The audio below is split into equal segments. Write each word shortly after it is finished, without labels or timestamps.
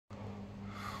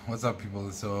What's up, people?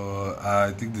 So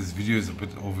I think this video is a bit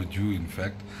overdue, in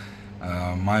fact.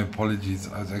 My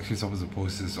apologies. I was actually supposed to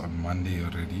post this on Monday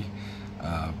already,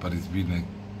 but it's been a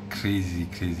crazy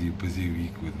busy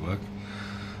week with work.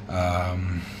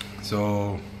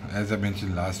 So as I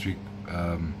mentioned last week,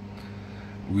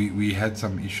 we had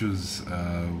some issues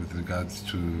with regards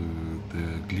to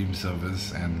the Gleam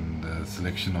service and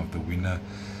selection of the winner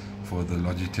for the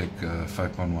Logitech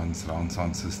 5.1 surround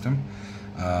sound system.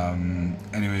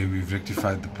 Anyway, we've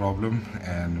rectified the problem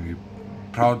and we're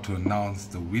proud to announce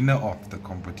the winner of the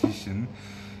competition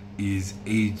is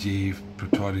AJ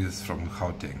Pretorius from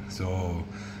Gauteng. So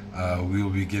we'll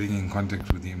be getting in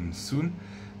contact with him soon,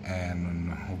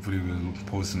 and hopefully we'll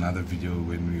post another video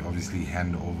when we obviously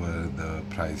hand over the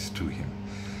prize to him.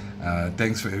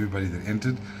 Thanks for everybody that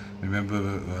entered. Remember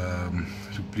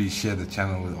to please share the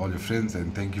channel with all your friends,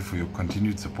 and thank you for your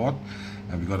continued support.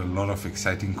 We got a lot of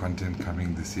exciting content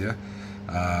coming this year.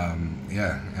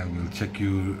 Yeah, and we'll check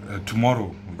you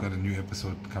tomorrow. We've got a new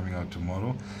episode coming out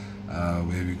tomorrow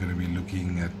where we're going to be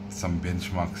looking at some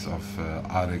benchmarks of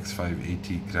RX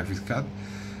 580 graphics card,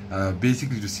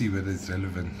 basically to see whether it's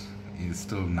relevant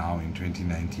still now in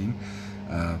 2019,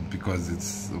 because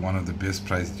it's one of the best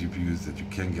priced GPUs that you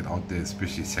can get out there,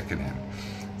 especially secondhand.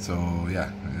 So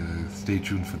yeah, stay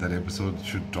tuned for that episode. It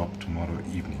should drop tomorrow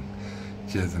evening.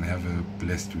 Cheers and have a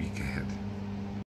blessed week ahead.